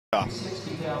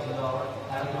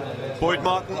Boyd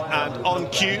Martin and On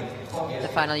Cue, the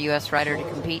final U.S. rider to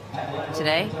compete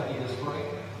today.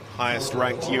 highest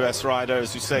ranked US rider,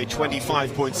 as we say,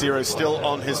 25.0 still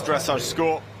on his dressage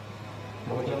score.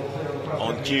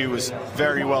 On Cue was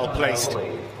very well placed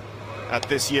at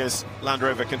this year's Land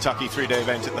Rover Kentucky 3-day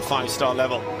event at the 5-star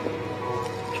level.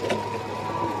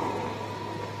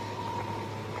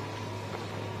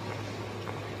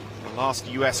 The last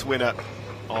US winner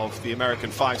of the American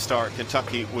 5-star at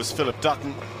Kentucky was Philip Dutton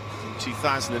in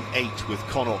 2008 with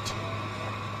Connaught.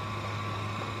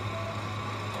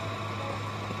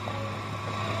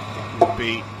 Would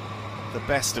be the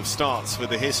best of starts for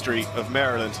the history of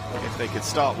Maryland if they could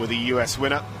start with a US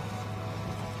winner.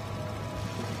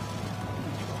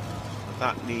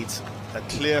 That needs a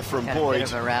clear from Got Boyd. A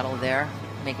bit of a rattle there,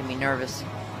 making me nervous.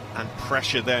 And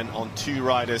pressure then on two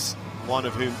riders, one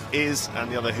of whom is and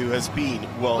the other who has been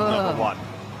world number one.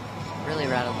 Really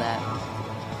rattled that.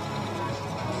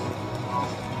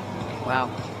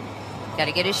 Wow. Got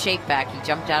to get his shape back. He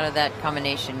jumped out of that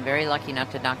combination. Very lucky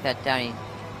not to knock that down. He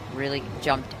really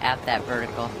jumped at that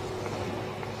vertical.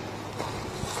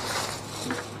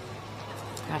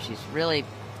 Gosh, he's really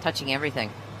touching everything.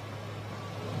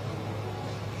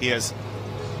 He has,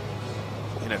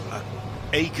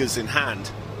 acres in hand.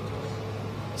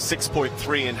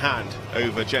 6.3 in hand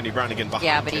over Jenny Branigan behind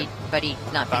Yeah, him. but he's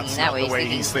not thinking that way.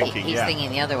 He's thinking he's thinking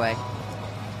the other way.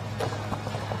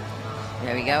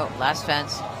 There we go. Last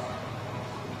fence.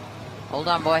 Hold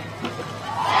on, boy. There we go.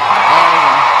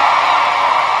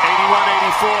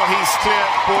 81-84, he's clear.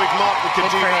 Boyd Martin could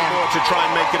do no more to try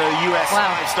and make it a US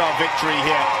 5-star victory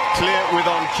here. Clear with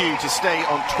On Cue to stay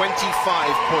on 25.0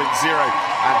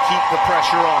 and keep the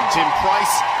pressure on. Tim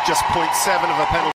Price just 0.7 of a penalty.